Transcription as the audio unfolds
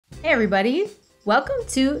Hey everybody, welcome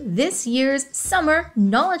to this year's Summer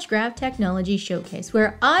Knowledge Graph Technology Showcase,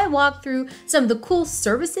 where I walk through some of the cool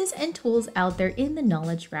services and tools out there in the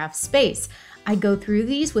knowledge graph space. I go through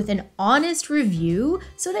these with an honest review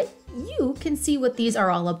so that you can see what these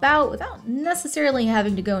are all about without necessarily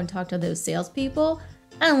having to go and talk to those salespeople,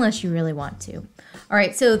 unless you really want to. All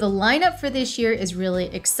right, so the lineup for this year is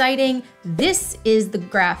really exciting. This is the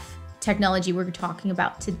graph technology we're talking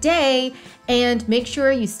about today, and make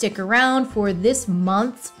sure you stick around for this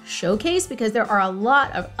month's showcase because there are a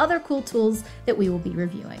lot of other cool tools that we will be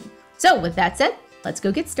reviewing. So with that said, let's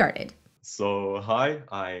go get started. So hi,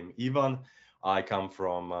 I'm Ivan. I come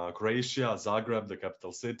from Croatia, Zagreb, the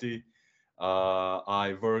capital city.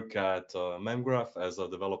 I work at Memgraph as a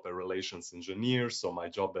developer relations engineer. So my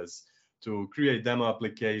job is to create demo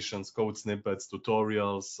applications, code snippets,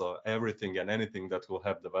 tutorials, everything and anything that will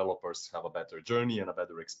help developers have a better journey and a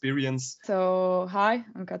better experience. So hi,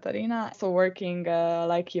 I'm Katarina. So working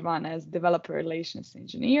like Ivan as developer relations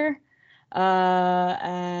engineer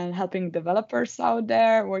and helping developers out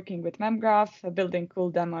there, working with Memgraph, building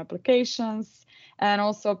cool demo applications, and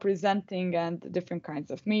also presenting and different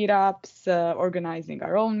kinds of meetups, organizing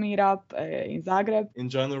our own meetup in Zagreb. In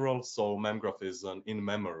general, so Memgraph is an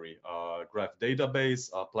in-memory graph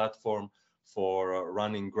database, a platform for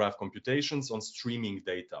running graph computations on streaming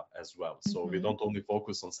data as well. So we don't only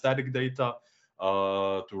focus on static data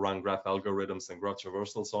to run graph algorithms and graph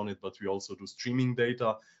traversals on it, but we also do streaming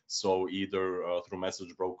data. So either through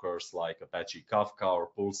message brokers like Apache Kafka or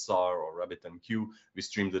Pulsar or RabbitMQ, we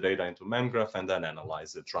stream the data into Memgraph and then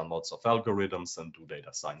analyze it, run lots of algorithms and do data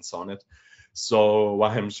science on it. So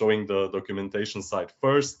I'm showing the documentation side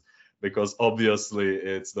first, because obviously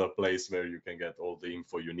it's the place where you can get all the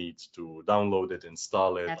info you need to download it,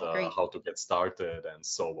 install it, how to get started, and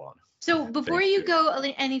so on. So before you go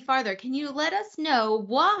any farther, can you let us know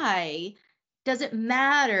why does it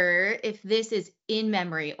matter if this is in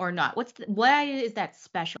memory or not? Why is that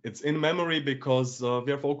special? It's in memory because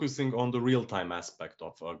we are focusing on the real-time aspect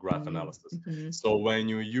of graph analysis. So when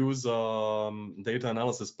you use data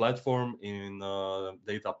analysis platform in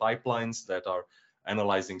data pipelines that are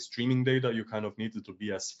analyzing streaming data, you kind of need it to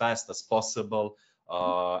be as fast as possible,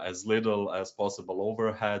 as little as possible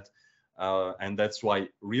overhead. And that's why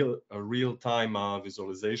real-time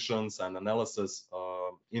visualizations and analysis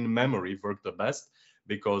in memory work the best,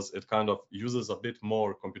 because it kind of uses a bit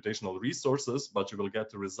more computational resources, but you will get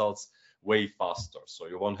the results way faster. So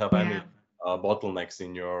you won't have any bottlenecks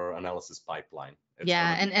in your analysis pipeline.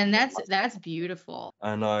 And that's beautiful.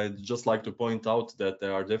 And I'd just like to point out that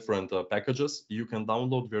there are different packages you can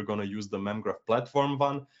download. We're going to use the Memgraph platform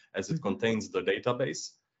one, as it contains the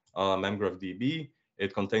database, Memgraph DB.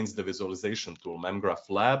 It contains the visualization tool, Memgraph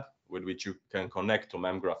Lab, with which you can connect to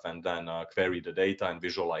Memgraph and then query the data and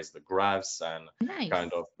visualize the graphs, and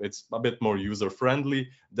kind of, it's a bit more user-friendly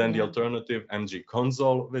than the alternative, MG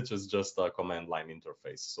Console, which is just a command line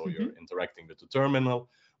interface. So you're interacting with the terminal,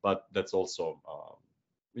 but that's also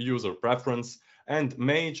user preference. And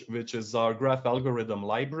Mage, which is our graph algorithm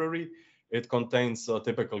library. It contains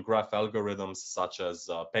typical graph algorithms such as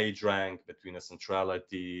PageRank, between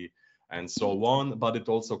centrality, and so on, but it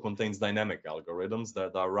also contains dynamic algorithms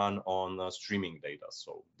that are run on streaming data.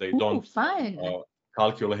 So they don't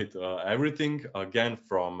calculate everything again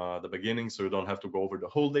from the beginning, so you don't have to go over the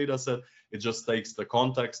whole data set. It just takes the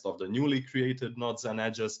context of the newly created nodes and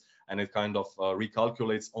edges, and it kind of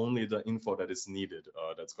recalculates only the info that is needed,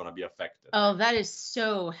 that's going to be affected. Oh, that is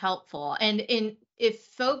so helpful. And if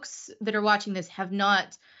folks that are watching this have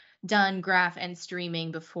not done graph and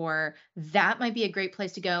streaming before, that might be a great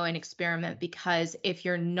place to go and experiment, because if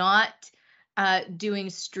you're not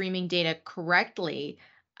doing streaming data correctly,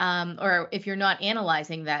 or if you're not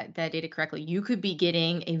analyzing that data correctly, you could be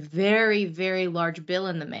getting a very, very large bill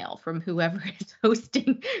in the mail from whoever is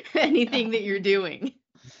hosting anything that you're doing.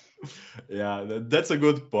 Yeah, that's a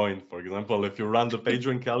good point. For example, if you run the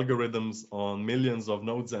PageRank algorithms on millions of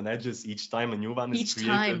nodes and edges each time a new one is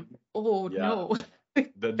created. No.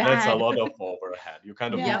 That's a lot of overhead. You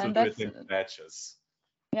kind of need to do it in batches.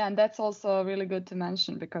 Yeah, and that's also really good to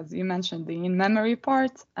mention, because you mentioned the in-memory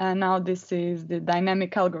part, and now this is the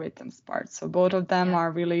dynamic algorithms part. So both of them are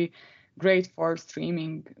really great for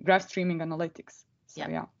streaming, graph streaming analytics.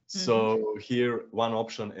 So, So here, one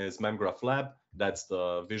option is Memgraph Lab. That's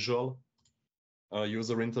the visual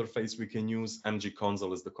user interface we can use. MG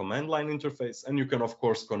Console is the command line interface, and you can of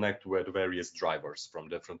course connect with various drivers from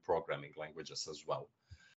different programming languages as well.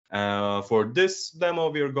 For this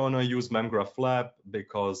demo, we're gonna use Memgraph Lab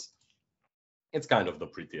because it's kind of the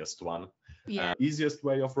prettiest one. Easiest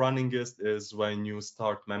way of running it is when you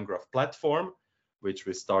start Memgraph platform. which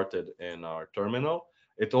we started in our terminal.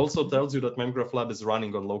 It also tells you that Memgraph Lab is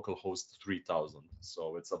running on localhost 3000.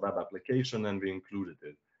 So it's a web application, and we included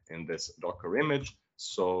it in this Docker image.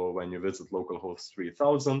 So when you visit localhost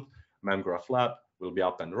 3000, Memgraph Lab will be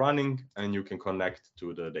up and running, and you can connect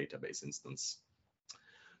to the database instance.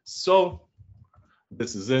 So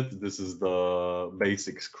this is it. This is the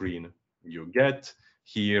basic screen you get.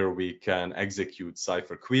 Here we can execute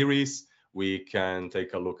Cypher queries. We can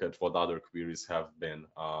take a look at what other queries have been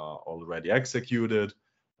already executed.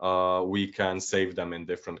 We can save them in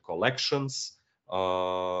different collections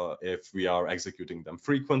if we are executing them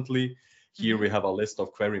frequently. Here we have a list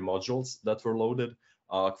of query modules that were loaded.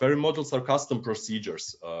 Query modules are custom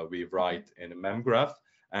procedures we write in Memgraph.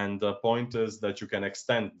 And the point is that you can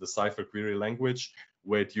extend the Cypher query language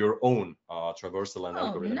with your own traversal and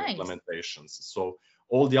algorithm implementations. So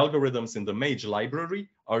all the algorithms in the Mage library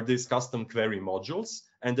are these custom query modules,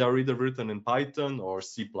 and they are either written in Python or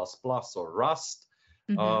C++ or Rust.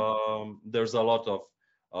 There's a lot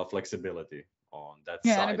of flexibility on that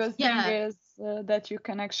side. And the good thing is that you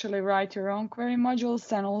can actually write your own query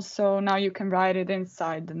modules, and also now you can write it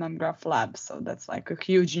inside the Memgraph Lab. So that's like a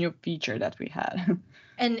huge new feature that we had.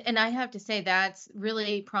 And I have to say that's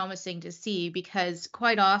really promising to see, because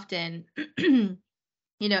quite often, you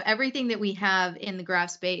know, everything that we have in the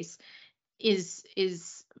graph space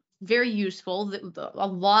is very useful. A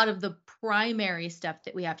lot of the primary stuff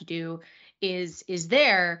that we have to do is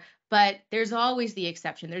there, but there's always the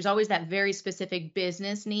exception. There's always that very specific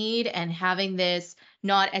business need, and having this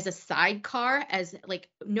not as a sidecar, as like,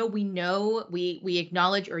 no, we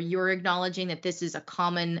acknowledge, or you're acknowledging that this is a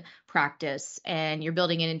common practice and you're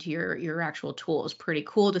building it into your actual tool is pretty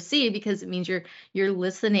cool to see, because it means you're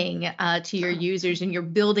listening to your users and you're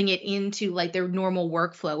building it into like their normal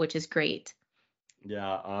workflow, which is great.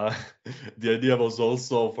 Yeah, the idea was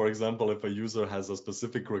also, for example, if a user has a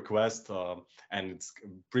specific request and it's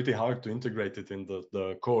pretty hard to integrate it in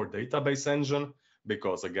the core database engine,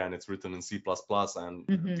 because again, it's written in C++ and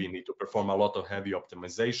we need to perform a lot of heavy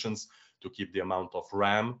optimizations to keep the amount of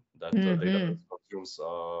RAM that the database consumes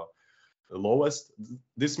lowest.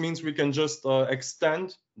 This means we can just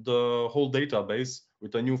extend the whole database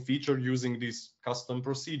with a new feature using these custom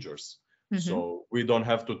procedures. So we don't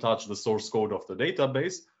have to touch the source code of the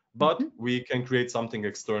database, but we can create something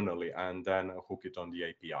externally and then hook it on the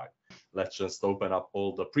API. Let's just open up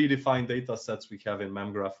all the predefined data sets we have in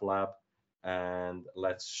Memgraph Lab, and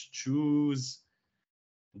let's choose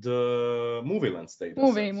the movie lens data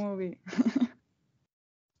set. Movie.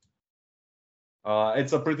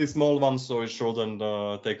 It's a pretty small one, so it shouldn't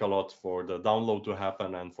take a lot for the download to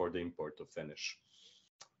happen and for the import to finish.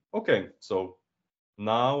 Okay, so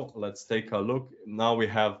now let's take a look. Now we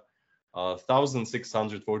have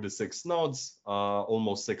 1,646 nodes,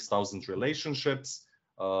 almost 6,000 relationships.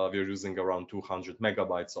 We're using around 200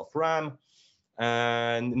 megabytes of RAM.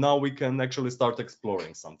 And now we can actually start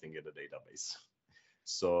exploring something in the database.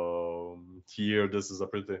 So here, this is a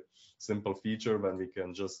pretty simple feature when we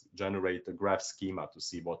can just generate a graph schema to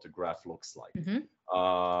see what the graph looks like.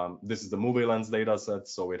 This is the movie lens data set.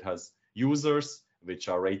 So it has users which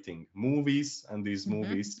are rating movies, and these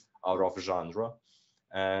movies are of genre.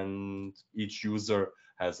 And each user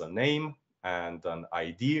has a name and an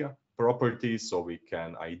ID property, so we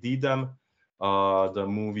can ID them. The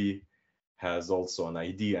movie has also an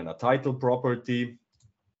ID and a title property,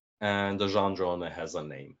 and the genre only has a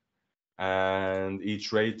name. And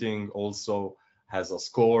each rating also has a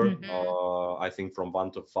score, I think from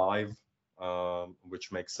 1 to 5.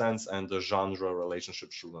 Which makes sense, and the genre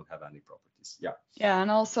relationship shouldn't have any properties. And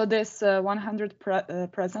also this 100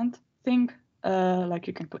 present thing, like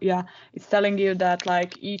you can put, it's telling you that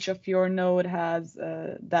like each of your node has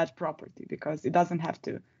that property, because it doesn't have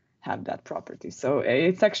to have that property. So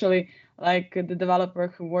it's actually like the developer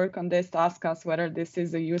who work on this asked us whether this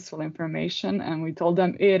is a useful information, and we told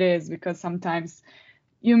them it is, because sometimes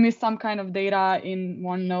you miss some kind of data in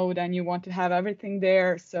one node and you want to have everything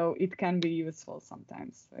there, so it can be useful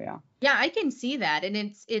sometimes. So yeah, I can see that.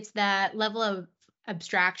 And it's that level of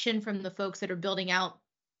abstraction from the folks that are building out,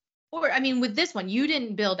 or I mean, with this one, you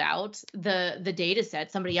didn't build out the data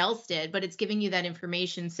set, somebody else did, but it's giving you that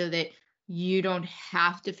information so that you don't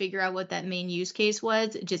have to figure out what that main use case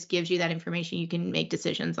was. It just gives you that information you can make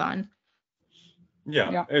decisions on.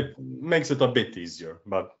 It makes it a bit easier,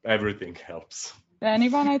 but everything helps. And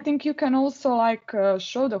Ivan, I think you can also like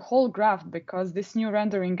show the whole graph, because this new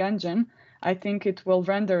rendering engine, I think it will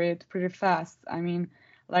render it pretty fast. I mean,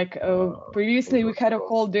 like previously we had a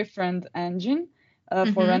whole different engine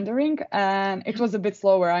for rendering, and it was a bit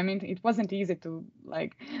slower. I mean, it wasn't easy to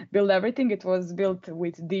like build everything. It was built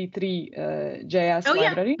with D3 JS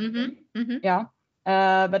library. Yeah.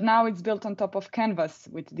 But now it's built on top of Canvas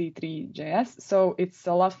with D3 JS, so it's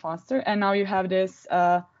a lot faster. And now you have this,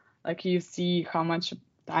 like you see how much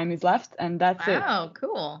time is left, and that's it. Wow,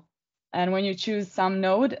 cool. And when you choose some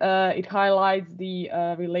node, it highlights the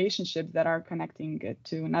relationships that are connecting it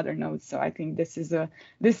to another node. So I think this is,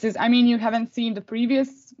 I mean, you haven't seen the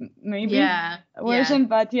previous maybe version,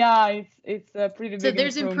 but yeah, it's a pretty big So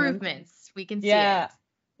there's improvement. improvements. We can see it.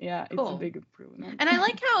 Yeah, cool. It's a big improvement. And I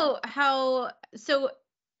like how, so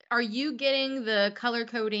are you getting the color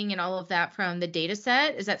coding and all of that from the data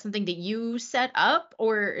set? Is that something that you set up,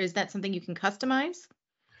 or is that something you can customize?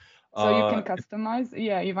 So you can customize.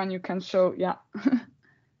 Yeah, Ivan, you can show. Yeah.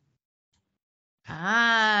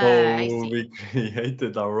 I see. We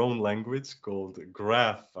created our own language called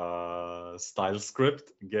Graph Style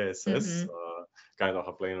Script, GSS, kind of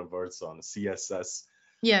a plain of words on CSS,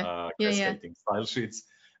 cascading style sheets.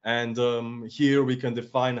 And here we can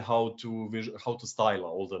define how to style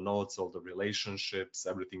all the nodes, all the relationships,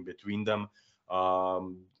 everything between them.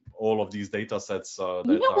 All of these data sets that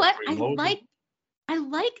you know are what? preloaded. I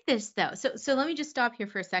like this though. So let me just stop here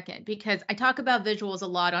for a second, because I talk about visuals a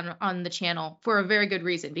lot on the channel for a very good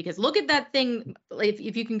reason, because look at that thing.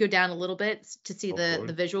 If you can go down a little bit to see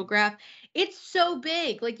the visual graph, it's so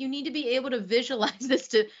big. Like you need to be able to visualize this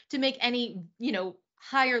to make any,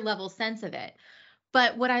 higher level sense of it.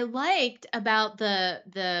 But what I liked about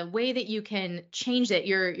the way that you can change it,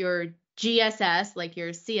 your GSS, like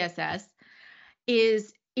your CSS,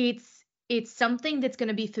 is it's something that's going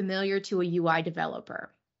to be familiar to a UI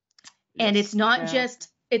developer. Yes. And it's not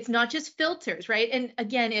just filters, right? And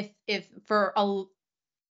again, if for I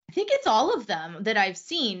think it's all of them that I've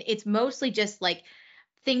seen, it's mostly just like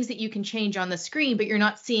things that you can change on the screen, but you're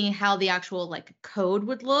not seeing how the actual like code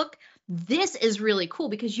would look. This is really cool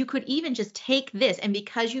because you could even just take this, and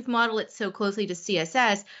because you've modeled it so closely to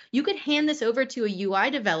CSS, you could hand this over to a UI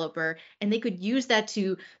developer and they could use that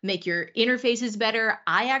to make your interfaces better.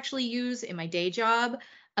 I actually use in my day job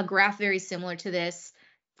a graph very similar to this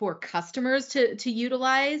for customers to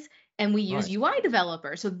utilize, and we use UI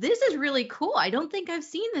developer. So this is really cool. I don't think I've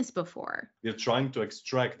seen this before. We're trying to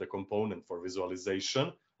extract the component for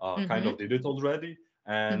visualization, kind of did it already.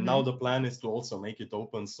 And now the plan is to also make it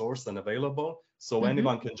open source and available. So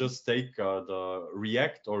anyone can just take the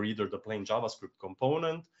React or either the plain JavaScript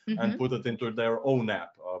component and put it into their own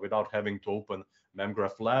app without having to open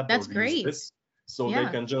Memgraph Lab. That's or great. Use this. So they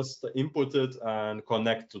can just input it and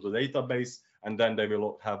connect to the database, and then they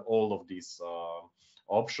will have all of these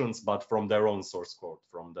options, but from their own source code,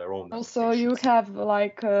 from their own. Also, you have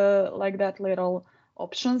like that little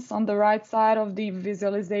options on the right side of the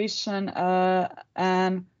visualization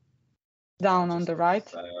and down on the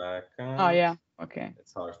right. Oh yeah, okay.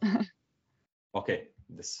 It's hard. Okay,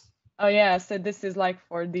 this. Oh yeah, so this is like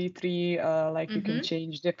for D3, like you can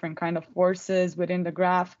change different kind of forces within the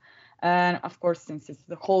graph, and of course, since it's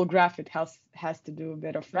the whole graph, it has to do a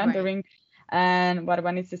bit of rendering. But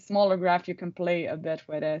when it's a smaller graph, you can play a bit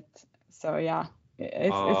with it. So yeah.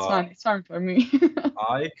 It's fun. It's fun for me.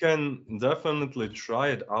 I can definitely try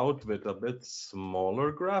it out with a bit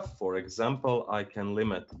smaller graph. For example, I can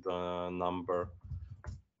limit the number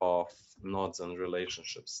of nodes and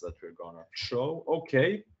relationships that we're gonna show.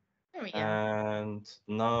 Okay. There we go. And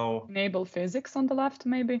now enable physics on the left,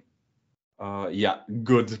 maybe. Yeah,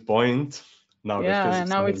 good point. Now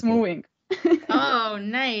now it's moving. Oh,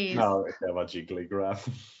 nice. Now I have a jiggly graph.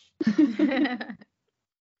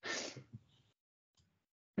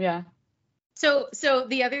 Yeah. So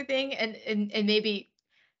the other thing, and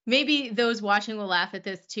maybe those watching will laugh at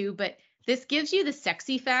this too, but this gives you the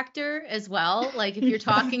sexy factor as well. Like if you're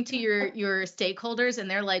talking to your stakeholders and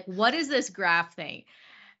they're like, what is this graph thing?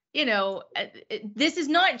 This is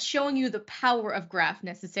not showing you the power of graph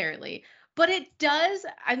necessarily, but it does.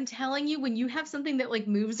 I'm telling you, when you have something that like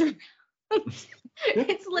moves around,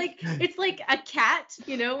 it's like a cat,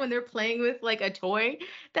 when they're playing with like a toy.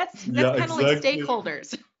 That's kind of like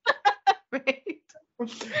stakeholders. Right.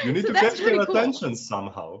 You need to catch their attention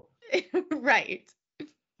somehow. Right.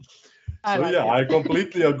 I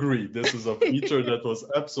completely agree. This is a feature that was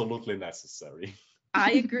absolutely necessary.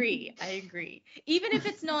 I agree. Even if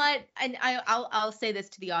it's not, and I'll say this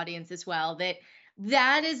to the audience as well,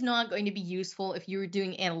 that is not going to be useful if you're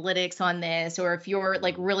doing analytics on this, or if you're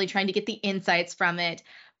like really trying to get the insights from it.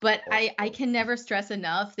 But I can never stress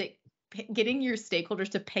enough that getting your stakeholders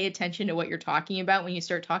to pay attention to what you're talking about when you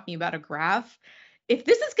start talking about a graph, if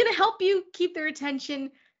this is going to help you keep their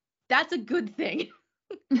attention, that's a good thing.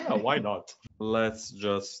 Yeah, why not? Let's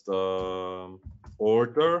just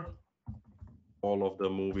order all of the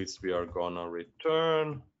movies we are gonna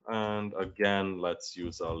return. And again, let's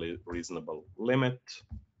use a reasonable limit.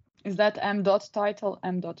 Is that m dot title?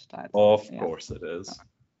 M dot title. Of Yeah. course it is.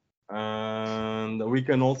 And we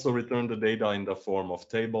can also return the data in the form of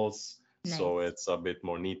tables. So Nice. it's a bit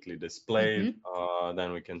more neatly displayed.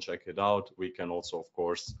 Then we can check it out. We can also, of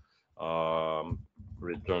course,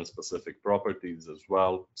 return specific properties as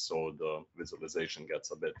well. So the visualization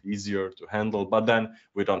gets a bit easier to handle, but then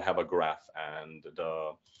we don't have a graph, and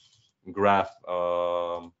the graph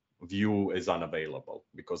view is unavailable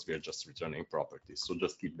because we're just returning properties. So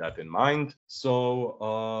just keep that in mind. So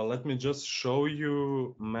let me just show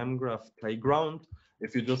you Memgraph Playground.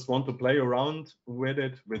 If you just want to play around with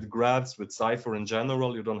it, with graphs, with Cypher in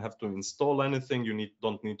general, you don't have to install anything. You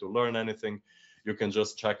don't need to learn anything. You can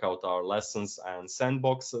just check out our lessons and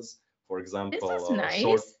sandboxes. For example, This is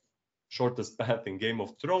nice. shortest path in Game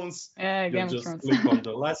of Thrones. Yeah, You Game of just Thrones. click on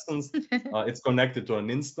the lessons. It's connected to an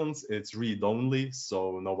instance. It's read-only,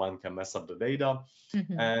 so no one can mess up the data.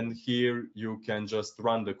 And here you can just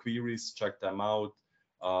run the queries, check them out,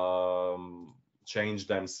 change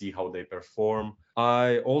them, see how they perform.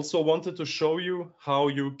 I also wanted to show you how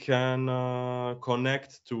you can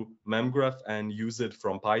connect to Memgraph and use it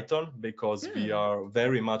from Python, because we are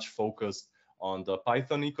very much focused on the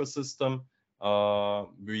Python ecosystem.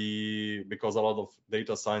 Because a lot of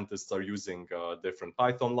data scientists are using different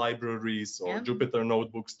Python libraries or Jupyter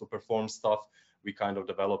notebooks to perform stuff, we kind of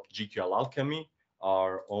developed GQL Alchemy,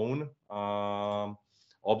 our own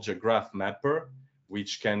object graph mapper,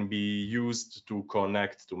 which can be used to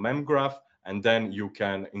connect to Memgraph. And then you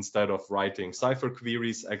can, instead of writing Cypher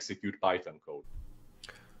queries, execute Python code.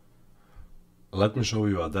 Let me show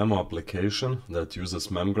you a demo application that uses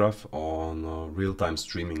Memgraph on real-time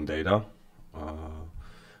streaming data.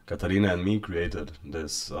 Katarina and me created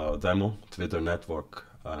this demo, Twitter Network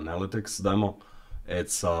Analytics demo.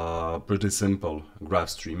 It's a pretty simple graph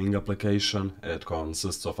streaming application. It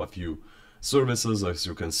consists of a few services, as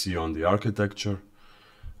you can see on the architecture.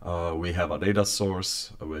 We have a data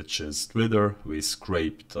source, which is Twitter. We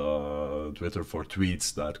scraped Twitter for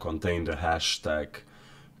tweets that contain the hashtag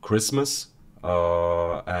Christmas.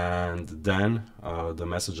 And then the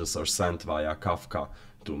messages are sent via Kafka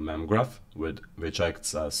to Memgraph, which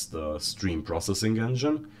acts as the stream processing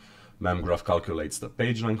engine. Memgraph calculates the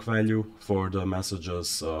PageRank value for the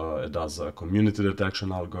messages. It does a community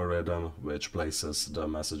detection algorithm, which places the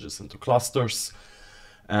messages into clusters.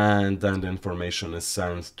 And then the information is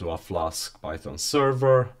sent to a Flask Python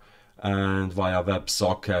server, and via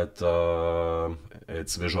WebSocket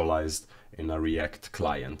it's visualized in a React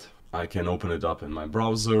client. I can open it up in my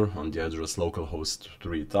browser on the address localhost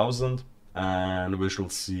 3000, and we shall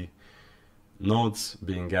see nodes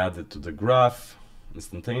being added to the graph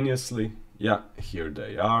instantaneously. Yeah, here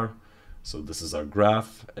they are. So this is our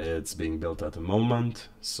graph. It's being built at the moment.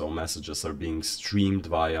 So messages are being streamed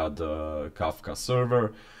via the Kafka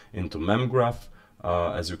server into Memgraph.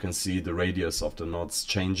 As you can see, the radius of the nodes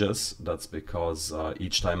changes. That's because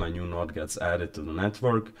each time a new node gets added to the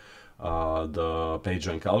network, the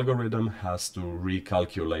PageRank algorithm has to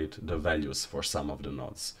recalculate the values for some of the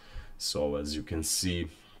nodes. So as you can see,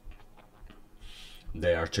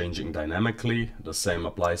 they are changing dynamically. The same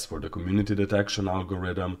applies for the community detection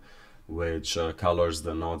algorithm, which colors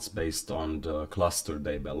the nodes based on the cluster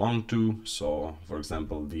they belong to. So, for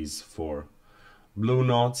example, these 4 blue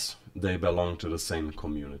nodes, they belong to the same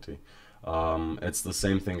community. It's the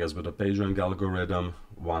same thing as with the PageRank algorithm.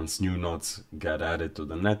 Once new nodes get added to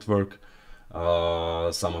the network,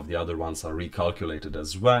 some of the other ones are recalculated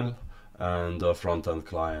as well, and the front-end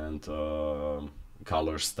client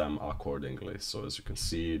colors them accordingly. So as you can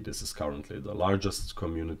see, this is currently the largest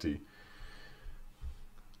community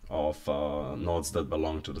of nodes that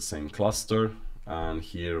belong to the same cluster. And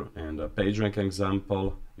here in the PageRank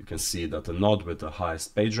example, you can see that the node with the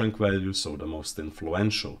highest PageRank value, so the most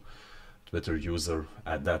influential Twitter user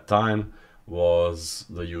at that time, was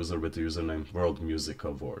the user with the username World Music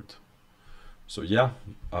Award. So yeah,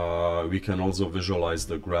 we can also visualize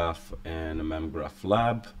the graph in a Memgraph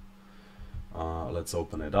lab. Let's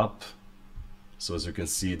open it up. So as you can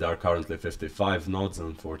see, there are currently 55 nodes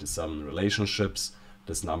and 47 relationships.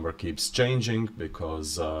 This number keeps changing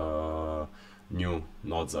because new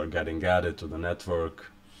nodes are getting added to the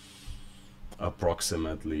network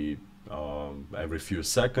approximately every few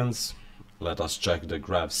seconds. Let us check the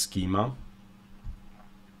graph schema.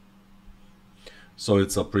 So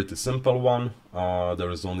it's a pretty simple one. There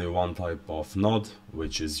is only one type of node,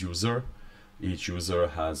 which is user. Each user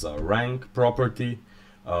has a rank property.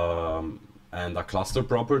 and a cluster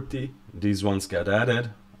property. These ones get added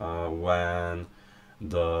when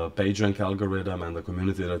the PageRank algorithm and the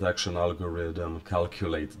community detection algorithm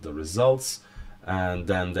calculate the results, and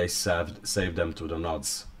then they save them to the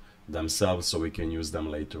nodes themselves, so we can use them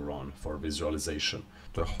later on for visualization.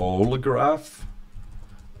 The whole graph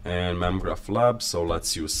in Memgraph Lab, so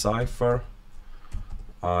let's use Cypher.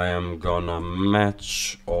 I am gonna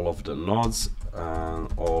match all of the nodes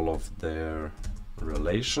and all of their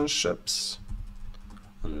relationships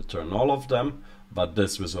and return all of them, but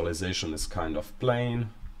this visualization is kind of plain,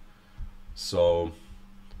 so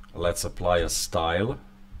let's apply a style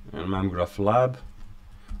in Memgraph Lab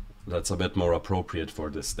that's a bit more appropriate for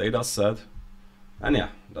this data set. And yeah,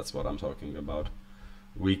 that's what I'm talking about.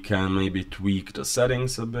 We can maybe tweak the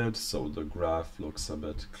settings a bit so the graph looks a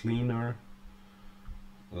bit cleaner.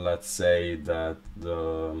 Let's say that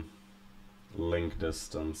the link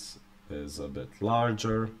distance is a bit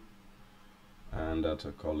larger and that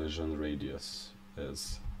the collision radius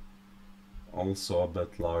is also a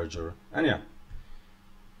bit larger. And yeah,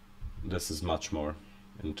 this is much more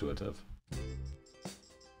intuitive.